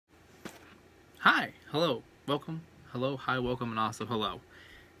Hi, hello, welcome, hello, hi, welcome, and also hello.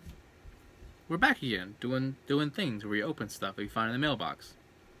 We're back again, doing things where you open stuff that you find in the mailbox.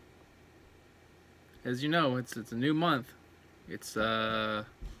 As you know, it's a new month. It's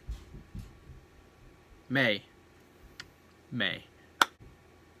May. And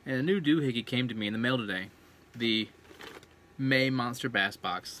a new doohickey came to me in the mail today. The May Monster Bass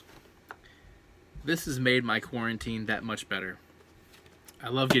Box. This has made my quarantine that much better. I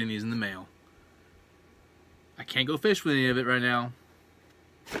love getting these in the mail. I can't go fish with any of it right now,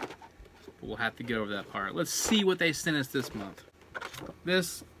 but we'll have to get over that part. Let's see what they sent us this month.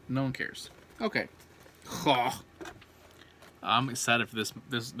 This, no one cares. Okay. Oh, I'm excited for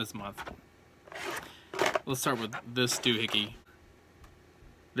this month. Let's start with this doohickey.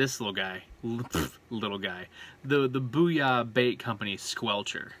 This little guy. Little guy. The Booyah Bait Company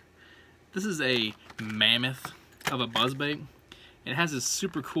Squelcher. This is a mammoth of a buzzbait. It has this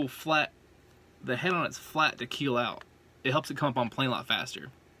super cool flat. The head on it's flat to keel out. It helps it come up on plane a lot faster.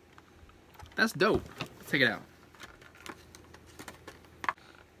 That's dope. Let's take it out.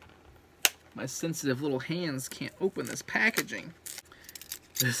 My sensitive little hands can't open this packaging.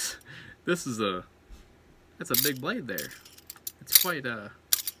 That's a big blade there. It's quite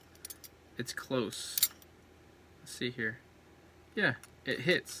it's close. Let's see here. Yeah, it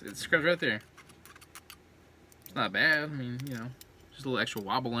hits. It scrubs right there. It's not bad. I mean, you know, just a little extra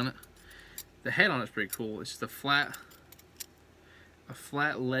wobble in it. The head on it's pretty cool. It's just a flat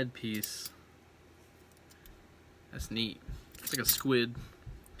lead piece. That's neat. It's like a squid.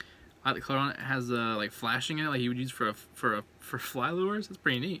 I like the color on it. It has like flashing in it, like you would use for fly lures. That's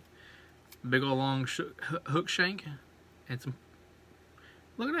pretty neat. Big old long hook shank, and some.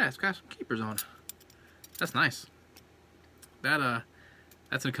 Look at that. It's got some keepers on it. That's nice. That's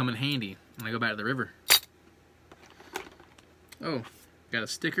gonna come in handy when I go back to the river. Oh. Got a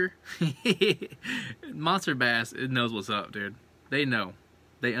sticker. Monster Bass, it knows what's up, dude. They know.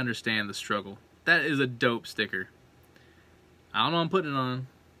 They understand the struggle. That is a dope sticker. I don't know what I'm putting it on,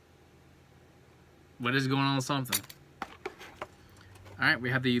 but it's going on something. Alright, we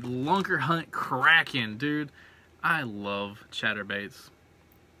have the Lunker Hunt Kraken, dude. I love chatterbaits.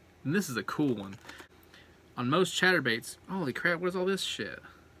 And this is a cool one. On most chatterbaits, holy crap, what is all this shit?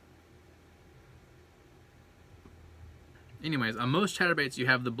 Anyways, on most chatterbaits you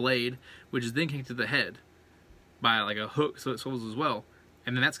have the blade, which is then connected to the head by like a hook, so it swivels as well,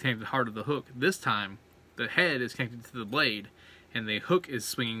 and then that's connected hard to the hook. This time, the head is connected to the blade, and the hook is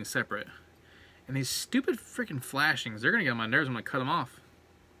swinging separate. And these stupid freaking flashings, they're gonna get on my nerves. I'm gonna cut them off.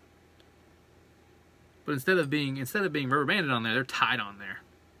 But instead of being rubber banded on there, they're tied on there.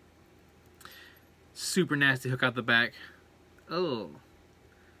 Super nasty hook out the back. Oh,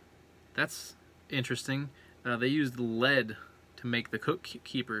 that's interesting. They used lead to make the hook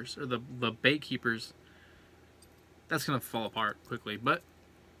keepers, or the bait keepers. That's going to fall apart quickly, but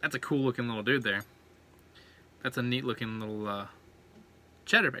that's a cool looking little dude there. That's a neat looking little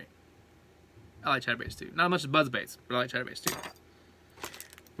chatterbait. I like chatterbaits too. Not as much as buzzbaits, but I like chatterbaits too.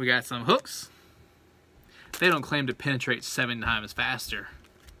 We got some hooks. They don't claim to penetrate 7 times faster.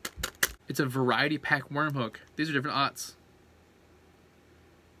 It's a variety pack worm hook. These are different aughts.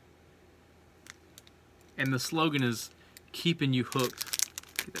 And the slogan is, keeping you hooked.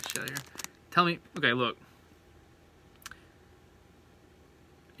 Get that shit out of here. Tell me, okay, look.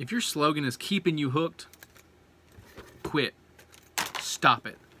 If your slogan is keeping you hooked, quit. Stop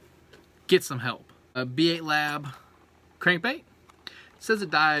it. Get some help. A B8 Lab crankbait. Says it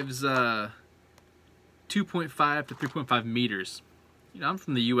dives 2.5 to 3.5 meters. You know, I'm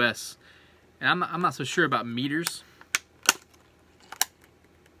from the US, and I'm not so sure about meters.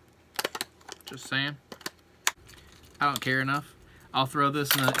 Just saying. I don't care enough. I'll throw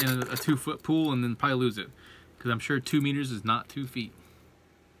this in a 2-foot pool and then probably lose it, because I'm sure 2 meters is not 2 feet.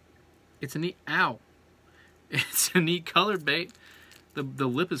 It's a neat, ow. It's a neat colored bait. The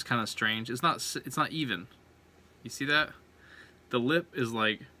lip is kind of strange. It's not even. You see that? The lip is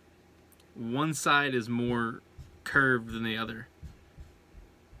like, one side is more curved than the other.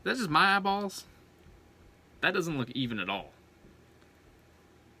 That's just my eyeballs. That doesn't look even at all.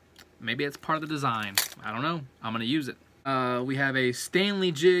 Maybe it's part of the design. I don't know. I'm going to use it. We have a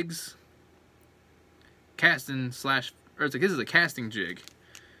Stanley Jigs casting slash, or it's like, this is a casting jig.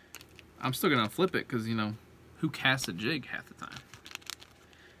 I'm still going to flip it because, you know, who casts a jig half the time?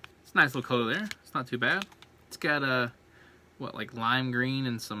 It's a nice little color there. It's not too bad. It's got a, what, like lime green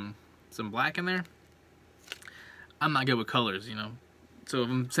and some black in there. I'm not good with colors, you know. So if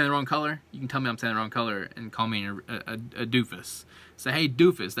I'm saying the wrong color, you can tell me I'm saying the wrong color and call me a doofus. Say, hey,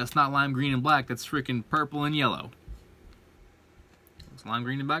 doofus, that's not lime green and black, that's freaking purple and yellow. Looks lime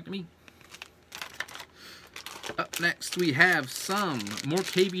green and black to me. Up next, we have some more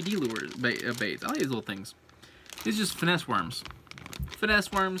KVD lures, baits. I like these little things. These are just finesse worms.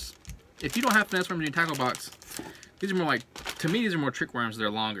 Finesse worms. If you don't have finesse worms in your tackle box, these are more like, to me, these are more trick worms. They're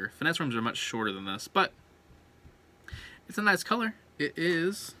longer. Finesse worms are much shorter than this, but it's a nice color. It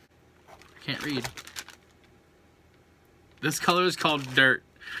is, I can't read. This color is called dirt.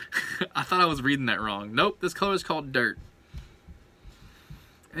 I thought I was reading that wrong. Nope, this color is called dirt.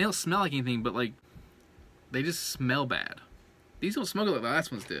 And they don't smell like anything, but like, they just smell bad. These don't smell like the last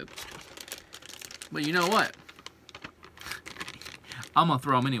ones did. But you know what? I'm gonna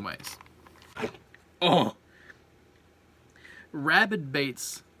throw them anyways. Oh! Rabid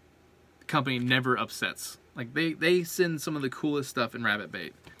Baits company never upsets. Like, they send some of the coolest stuff in Rabbit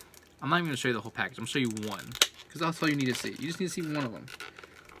Bait. I'm not even gonna show you the whole package. I'm gonna show you one, because that's all you need to see. You just need to see one of them.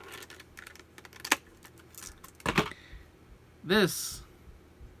 This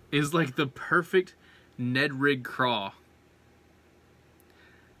is like the perfect Ned Rig craw.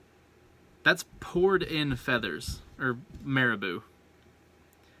 That's poured in feathers, or marabou.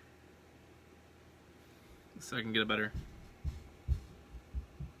 So I can get a better.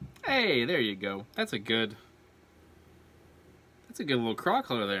 Hey, there you go. That's a good little craw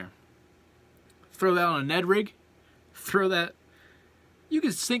color there. Throw that on a Ned Rig. Throw that. You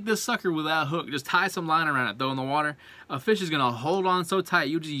can sink this sucker without a hook. Just tie some line around it, throw in the water. A fish is gonna hold on so tight,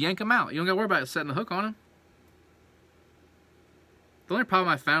 you just yank him out. You don't gotta worry about setting the hook on him. The only problem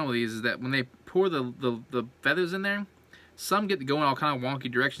I found with these is that when they pour the feathers in there, some get to go in all kind of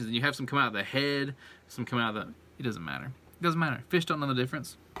wonky directions, and you have some come out of the head, some come out of the. It doesn't matter. It doesn't matter. Fish don't know the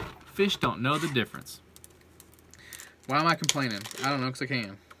difference. Fish don't know the difference. Why am I complaining? I don't know, because I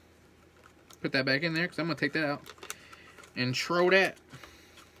can. Put that back in there, because I'm going to take that out. And throw that.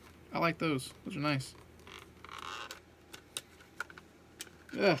 I like those. Those are nice.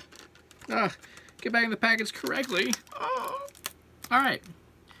 Ugh. Ah, get back in the package correctly. Oh. Alright.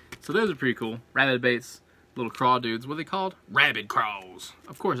 So those are pretty cool. Rabbit baits. Little craw dudes. What are they called? Rabid craws.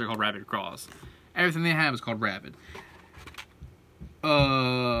 Of course they're called rabid craws. Everything they have is called rabid.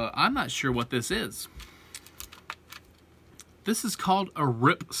 I'm not sure what this is. This is called a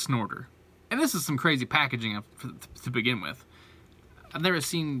rip snorter. And this is some crazy packaging to begin with. I've never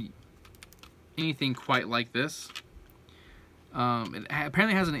seen anything quite like this. It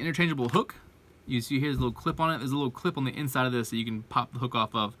apparently has an interchangeable hook. You see here's a little clip on it. There's a little clip on the inside of this that you can pop the hook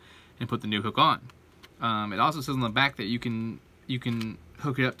off of and put the new hook on. It also says on the back that you can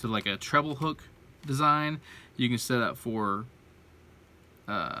hook it up to like a treble hook design. You can set up for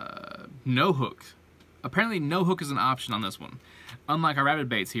no hook. Apparently no hook is an option on this one. Unlike our rabbit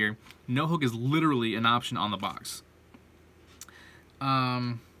baits here, no hook is literally an option on the box.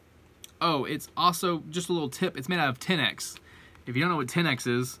 Oh, it's also, just a little tip, it's made out of 10X. If you don't know what 10X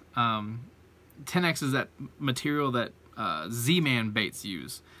is, 10X is that material that Z-Man baits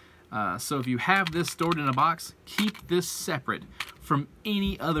use. So if you have this stored in a box, keep this separate from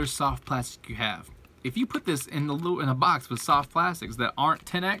any other soft plastic you have. If you put this in a box with soft plastics that aren't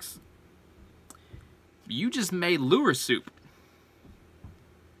 10X, you just made lure soup.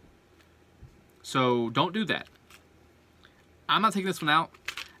 So don't do that. I'm not taking this one out.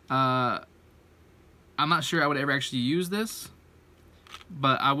 I'm not sure I would ever actually use this,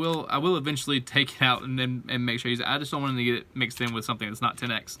 but I will eventually take it out and make sure I use it. I just don't want to get it mixed in with something that's not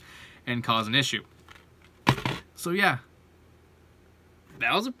 10X and cause an issue. So yeah,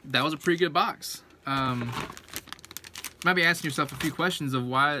 that was a pretty good box. You might be asking yourself a few questions of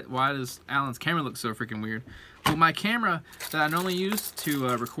why does Alan's camera look so freaking weird? Well, my camera that I normally use to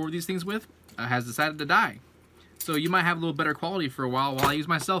record these things with has decided to die. So you might have a little better quality for a while I use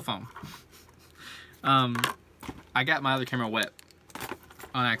my cell phone. I got my other camera wet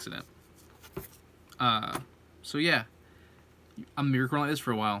on accident. So yeah, I'm gonna be recording like this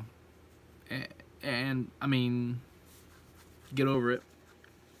for a while. And I mean, get over it.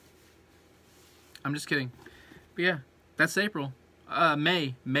 I'm just kidding. But yeah, that's April.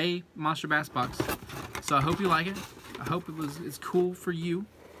 May Monster Bass Box. So I hope you like it. I hope it's cool for you.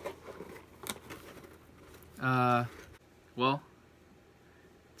 Well,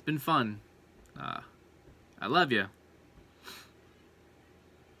 it's been fun. I love you.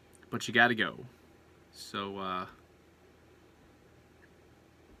 But you gotta go. So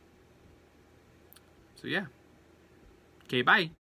yeah. Okay, bye.